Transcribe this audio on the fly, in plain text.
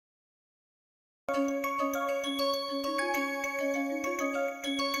Hello,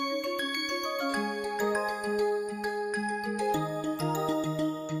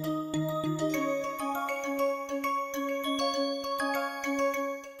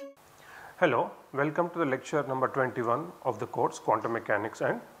 welcome to the lecture number 21 of the course Quantum Mechanics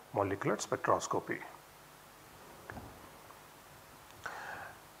and Molecular Spectroscopy.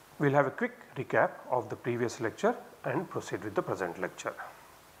 We will have a quick recap of the previous lecture and proceed with the present lecture.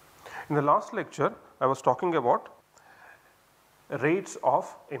 In the last lecture, I was talking about rates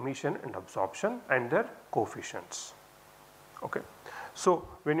of emission and absorption and their coefficients. Okay. So,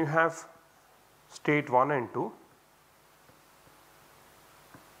 when you have state 1 and 2,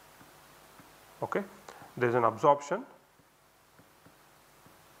 okay, there is an absorption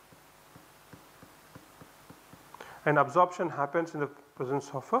and absorption happens in the presence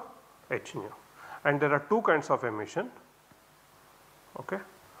of a H nu, and there are two kinds of emission. Okay.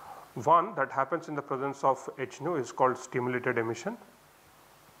 One that happens in the presence of H nu is called stimulated emission,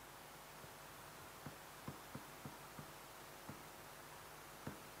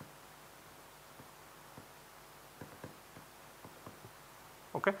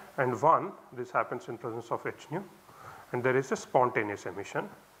 okay, and one this happens in presence of H nu, and there is a spontaneous emission.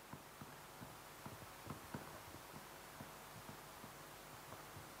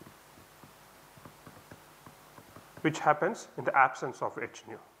 Which happens in the absence of H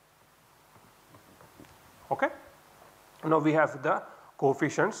nu. Okay. Now we have the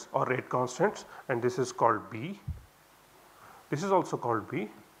coefficients or rate constants, and this is called B, this is also called B,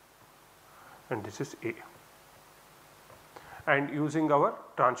 and this is A. And using our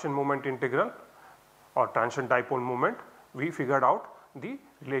transient moment integral or transient dipole moment, we figured out the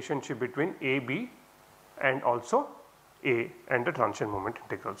relationship between AB and also A and the transient moment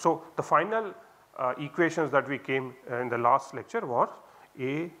integral. So the final equations that we came in the last lecture was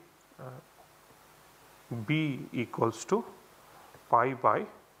B equals to pi by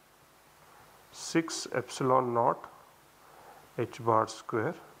 6 epsilon naught h bar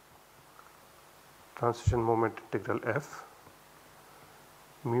square transition moment integral F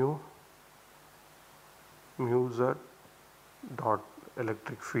mu z dot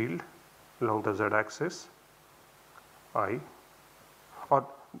electric field along the z axis I, or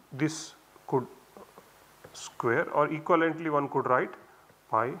this could square, or equivalently one could write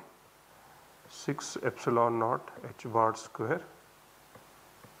pi 6 epsilon naught h bar square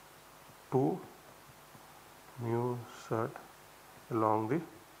 2 mu z along the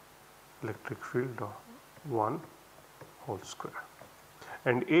electric field 1 whole square,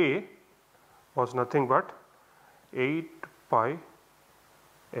 and A was nothing but 8 pi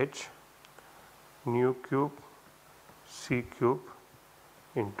h nu cube c cube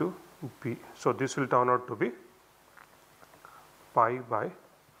into B. So, this will turn out to be pi by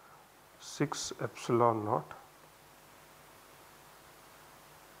 6 epsilon naught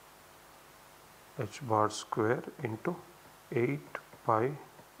h bar square into 8 pi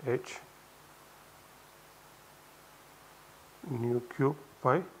h nu cube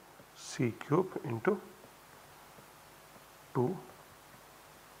by c cube into 2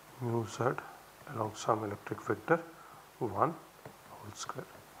 mu z along some electric vector 1 whole square.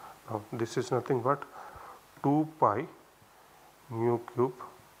 Now this is nothing but 2 pi mu cube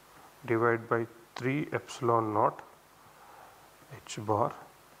divided by 3 epsilon naught h bar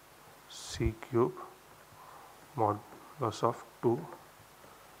c cube modulus of 2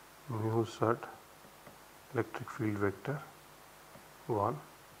 mu z electric field vector 1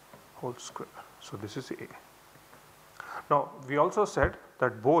 whole square. So this is A. Now we also said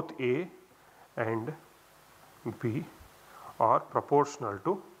that both A and B are proportional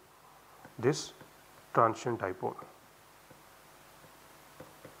to this transient dipole.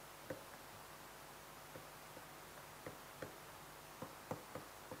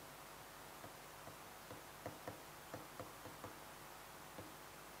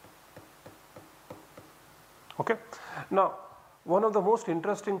 Okay. Now one of the most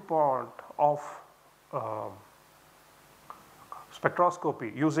interesting part of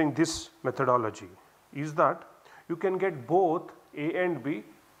spectroscopy using this methodology is that you can get both A and B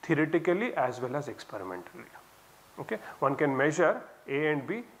theoretically as well as experimentally. Okay. One can measure A and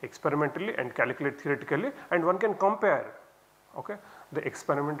B experimentally and calculate theoretically, and one can compare, okay, the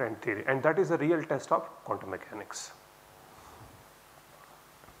experiment and theory, and that is a real test of quantum mechanics.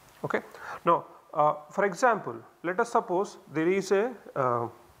 Okay. Now for example, let us suppose there is a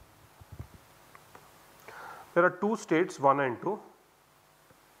there are two states 1 and 2.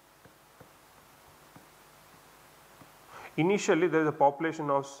 Initially there is a population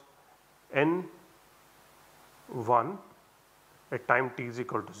of N1 at time t is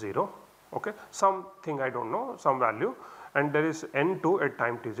equal to 0, okay, something I do not know, some value, and there is N2 at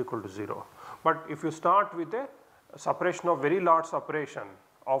time t is equal to 0. But if you start with a separation of very large separation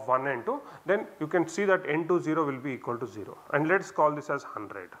of 1 and 2, then you can see that N2 0 will be equal to 0, and let us call this as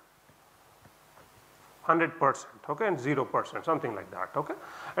 100%, okay, and 0%, something like that, okay.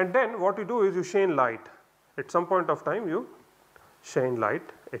 And then what you do is you shine light. At some point of time you shine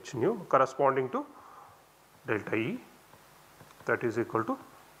light h nu corresponding to delta E, that is equal to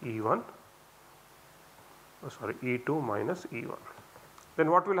E1, E2 minus E1. Then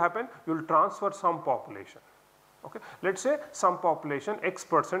what will happen? You will transfer some population. Okay. Let us say some population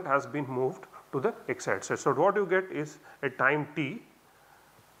x% has been moved to the x side. So what you get is at time t,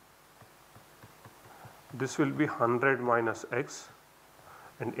 this will be 100 minus x,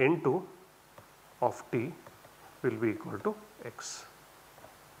 and N2 of t will be equal to x.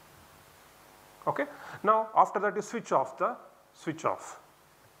 Okay. Now after that you switch off the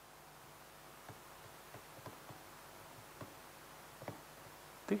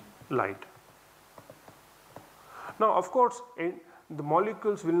light. Now of course the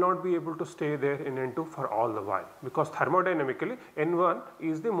molecules will not be able to stay there in N2 for all the while, because thermodynamically N1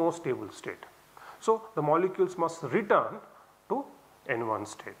 is the most stable state. So the molecules must return to N1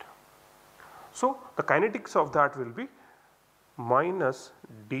 state. So the kinetics of that will be minus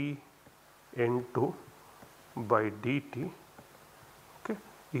dN2 by dt, okay,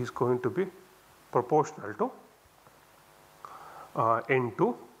 is going to be proportional to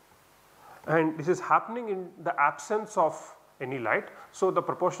N2, and this is happening in the absence of any light. So the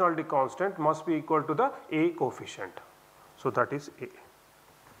proportionality constant must be equal to the A coefficient. So that is A.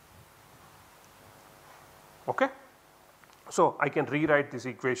 Okay. So I can rewrite this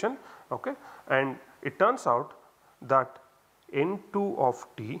equation, okay, and it turns out that N2 of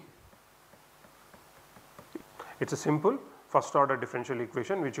t, it is a simple first order differential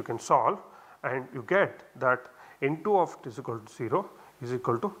equation which you can solve, and you get that N2 of t is equal to 0 is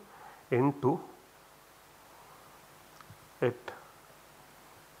equal to N2 at,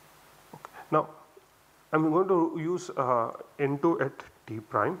 okay. Now I am going to use N2 at t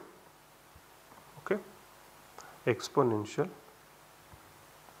prime, okay, exponential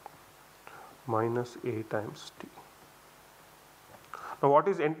minus A times t. Now what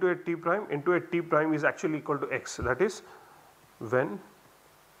is N2 at t prime? N2 at t prime is actually equal to x, that is when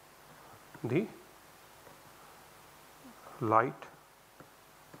the light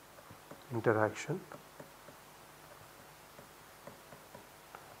interaction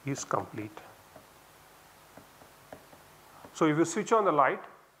is complete. So if you switch on the light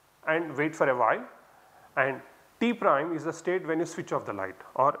and wait for a while, and t prime is the state when you switch off the light,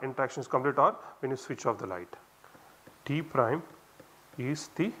 or interaction is complete, or when you switch off the light. T prime is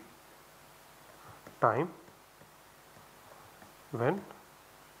the time when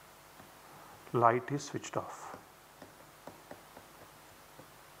light is switched off.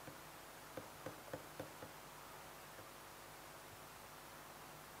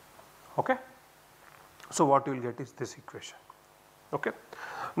 Okay. So what you will get is this equation. Okay.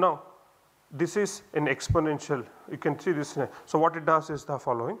 Now this is an exponential, you can see this. So what it does is the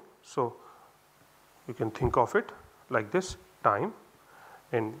following. So you can think of it like this: time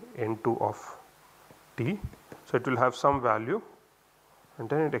and N2 of t. So it will have some value and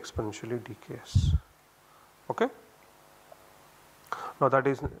then it exponentially decays. Okay. Now that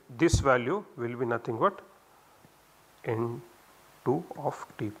is, this value will be nothing but N2 of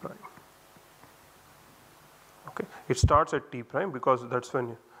t prime. Okay. It starts at t prime because that is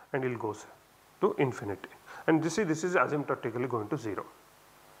when, and it goes to infinity, and this is asymptotically going to 0.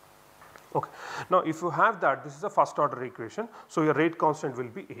 Okay. Now if you have that, this is a first order equation, so your rate constant will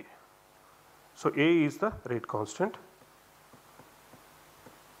be A. So A is the rate constant.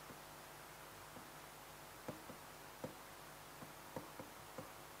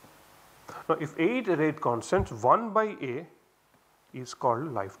 Now if A is the rate constant, 1 by A is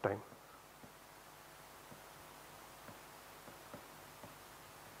called lifetime.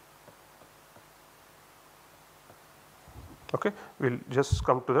 Okay, we will just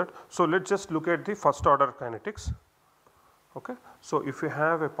come to that. So let us just look at the first order kinetics. Okay. So if you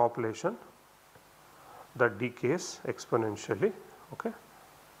have a population that decays exponentially, okay.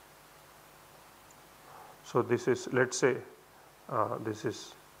 So this is, let us say this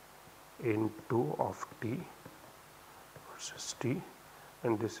is N2 of t versus t,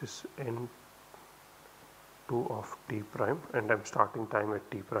 and this is N2 of t prime, and I am starting time at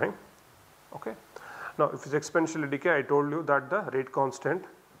t prime. Okay. Now if it is exponentially decay, I told you that the rate constant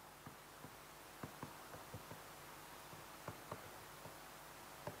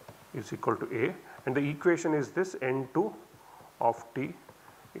is equal to A, and the equation is this: N2 of t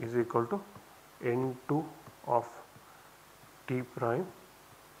is equal to N2 of T prime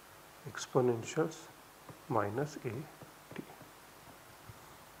exponentials minus A T.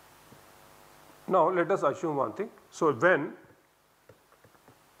 Now let us assume one thing. So when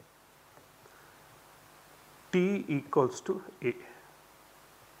T equals to A,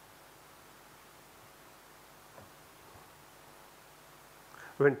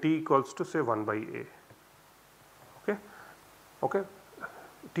 when T equals to say 1 by A, okay,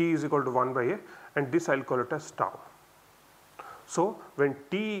 T is equal to 1 by A, and this I will call it as tau. So when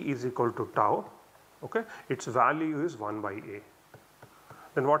T is equal to tau, okay, its value is 1 by A.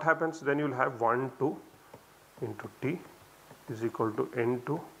 Then what happens? Then you will have 1 2 into T is equal to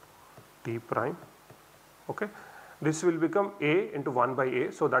N2 T prime, okay. This will become A into 1 by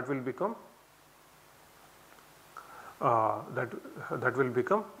A, so that will become that will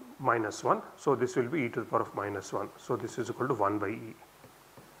become minus 1. So this will be e to the power of minus 1. So this is equal to 1 by E.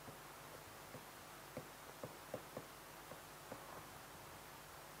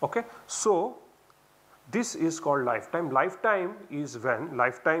 Okay. So this is called lifetime. Lifetime is when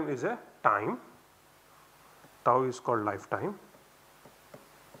lifetime is a time, tau is called lifetime,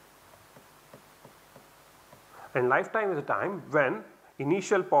 and lifetime is a time when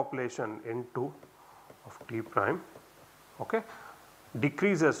initial population N2 of T prime, okay,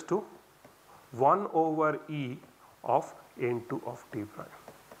 decreases to 1 over E of N2 of T prime.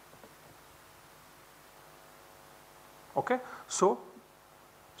 Okay. So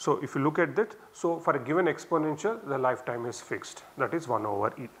if you look at that, so for a given exponential the lifetime is fixed, that is 1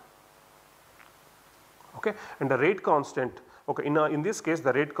 over E. Okay. And the rate constant, okay, in this case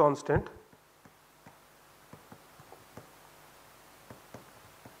the rate constant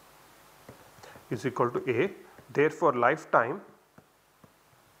is equal to A, therefore lifetime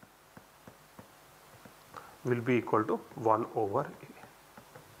will be equal to 1 over A.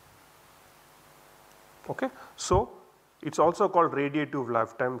 Okay. So it is also called radiative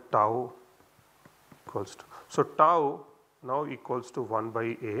lifetime, tau equals to, so tau now equals to 1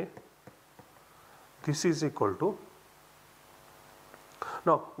 by A. This is equal to,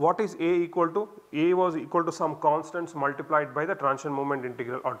 now what is A equal to? A was equal to some constants multiplied by the transition moment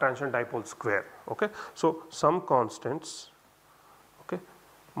integral or transition dipole square. Okay. So some constants, okay,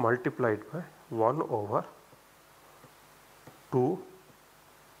 multiplied by 1 over 2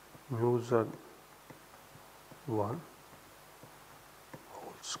 mu z 1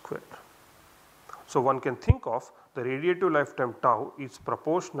 whole square. So one can think of the radiative lifetime tau is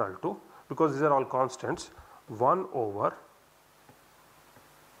proportional to, because these are all constants, 1 over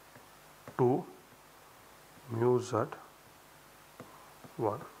 2 mu z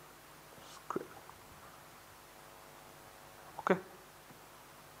 1 square. Okay.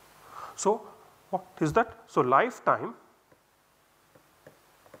 So what is that? So lifetime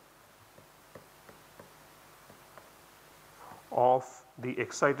of the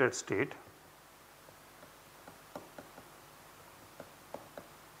excited state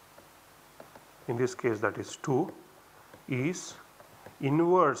in this case, that is 2, is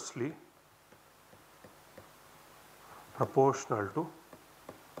inversely proportional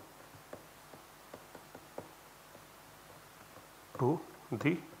to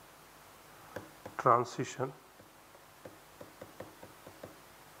the transition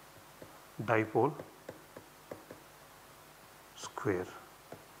dipole square.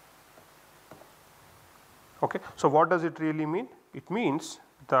 Okay. So what does it really mean? It means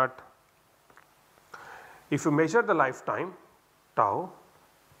that if you measure the lifetime tau,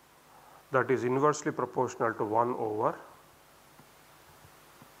 that is inversely proportional to 1 over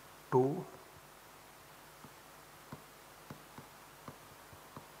 2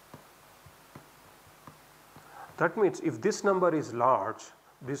 that means if this number is large,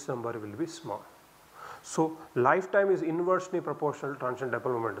 this number will be small. So lifetime is inversely proportional to transition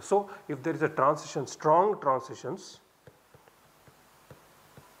dipole moment. So if there is a transition, strong transitions,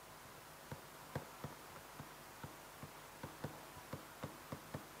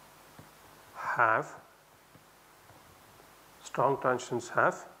 strong transitions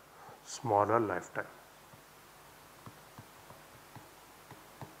have smaller lifetime.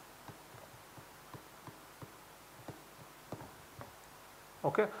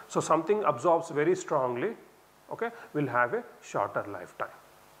 Okay. So something absorbs very strongly, okay, will have a shorter lifetime.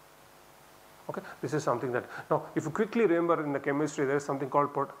 Okay. This is something that, now if you quickly remember in the chemistry there is something called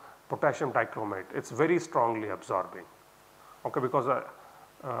potassium dichromate. It is very strongly absorbing, okay, because the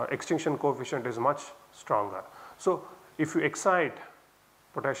extinction coefficient is much stronger. So if you excite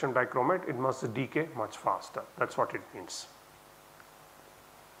potassium dichromate, it must decay much faster. That is what it means.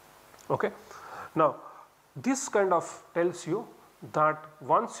 Okay. Now this kind of tells you that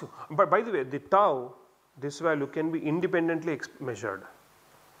once you, but by the way, the tau, this value can be independently measured.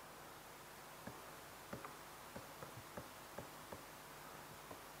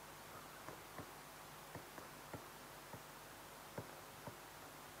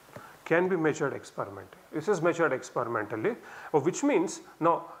 Can be measured experimentally. This is measured experimentally, which means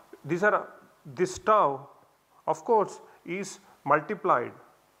now this tau of course is multiplied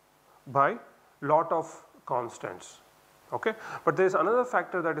by lot of constants. Okay? But there is another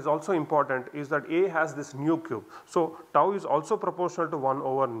factor that is also important, is that A has this nu cube. So tau is also proportional to 1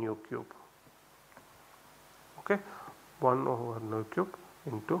 over nu cube. Okay? 1 over nu cube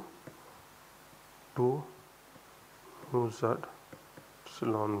into 2 mu z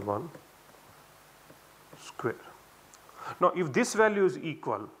epsilon 1 square. Now if this value is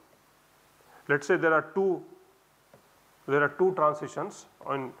equal, let us say there are two transitions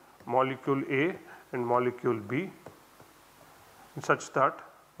on molecule A and molecule B such that,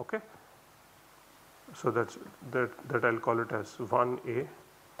 okay, so that I will call it as 1A,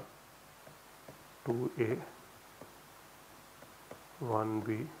 2A,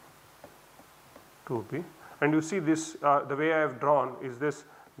 1B, 2B, and you see this the way I have drawn is this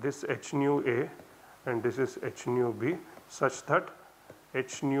h nu A and this is h nu B, such that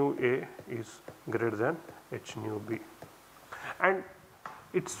h nu A is greater than h nu B. And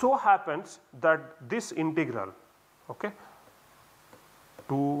it so happens that this integral, okay,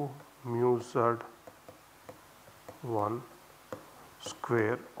 2 mu z 1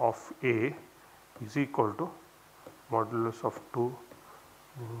 square of A is equal to modulus of 2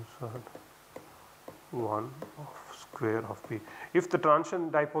 mu z 1 of square of B. If the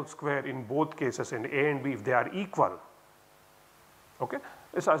transition dipole square in both cases in A and B, if they are equal, okay,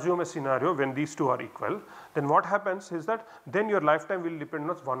 let's assume a scenario when these two are equal, then what happens is that then your lifetime will depend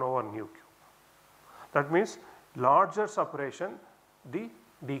on 1 over nu cube. That means larger separation, the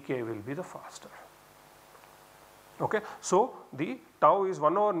decay will be the faster. Okay. So the tau is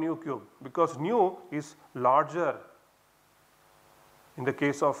 1 over nu cube, because nu is larger in the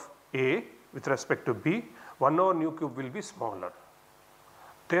case of A with respect to B, 1 over nu cube will be smaller.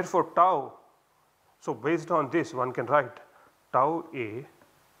 Therefore tau, so based on this one can write tau A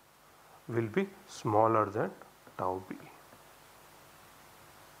will be smaller than tau B,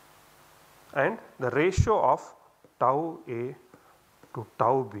 and the ratio of tau A to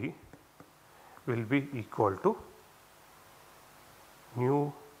tau B will be equal to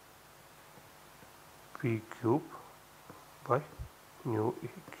nu P cube by nu A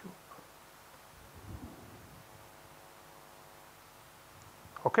cube.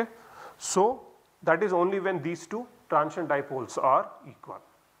 Okay. So that is only when these two transition dipoles are equal.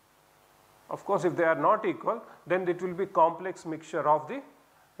 Of course, if they are not equal, then it will be complex mixture of the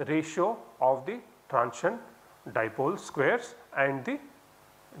ratio of the transition dipole squares and the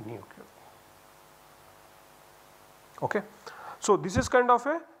nu cube. Okay. So this is kind of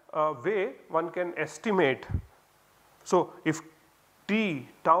a way one can estimate. So if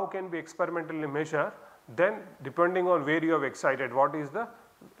tau can be experimentally measured, then depending on where you have excited what is the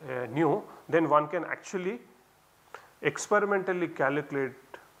nu, then one can actually experimentally calculate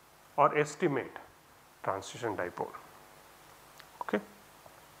or estimate transition dipole. Okay.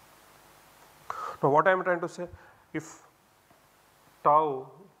 Now what I am trying to say, if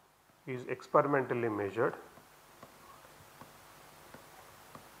tau is experimentally measured,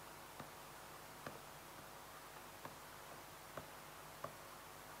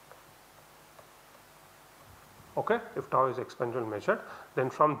 okay, if tau is experimentally measured, then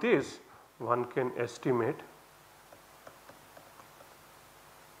from this one can estimate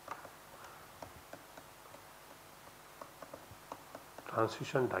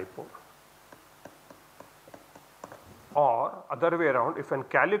transition dipole, or other way around, if one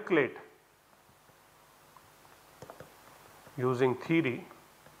calculate using theory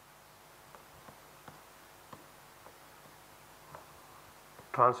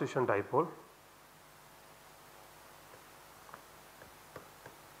transition dipole,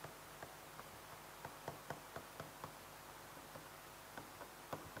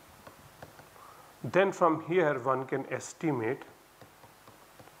 then from here one can estimate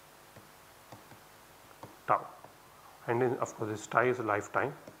tau, and then of course this tau is a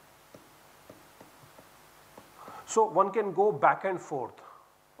lifetime. So one can go back and forth.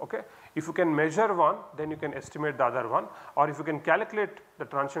 Okay. If you can measure one, then you can estimate the other one, or if you can calculate the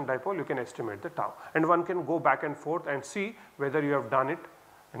transition dipole, you can estimate the tau, and one can go back and forth and see whether you have done it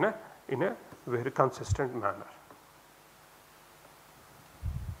in a very consistent manner.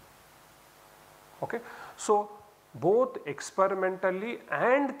 Okay. So both experimentally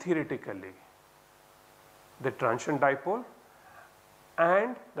and theoretically, the transition dipole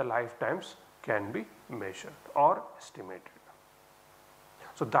and the lifetimes can be measured or estimated.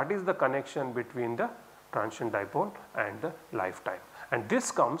 So that is the connection between the transition dipole and the lifetime, and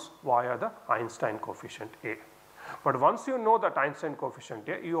this comes via the Einstein coefficient A. But once you know that Einstein coefficient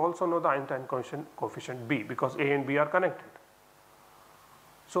A, you also know the Einstein coefficient B, because A and B are connected.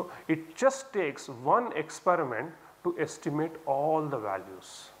 So it just takes one experiment to estimate all the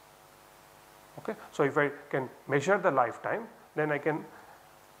values. Okay. So if I can measure the lifetime, then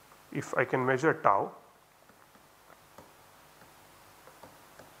if I can measure tau,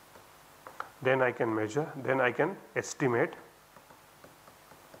 then I can estimate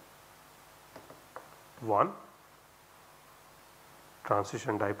 1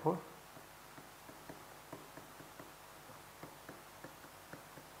 transition dipole,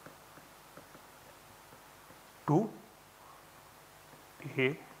 2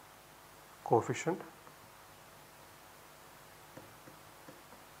 A coefficient,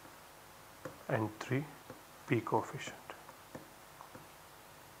 and 3 P coefficient.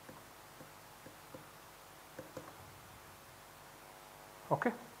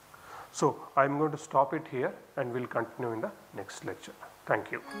 Okay. So I am going to stop it here and we will continue in the next lecture.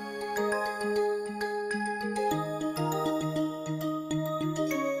 Thank you.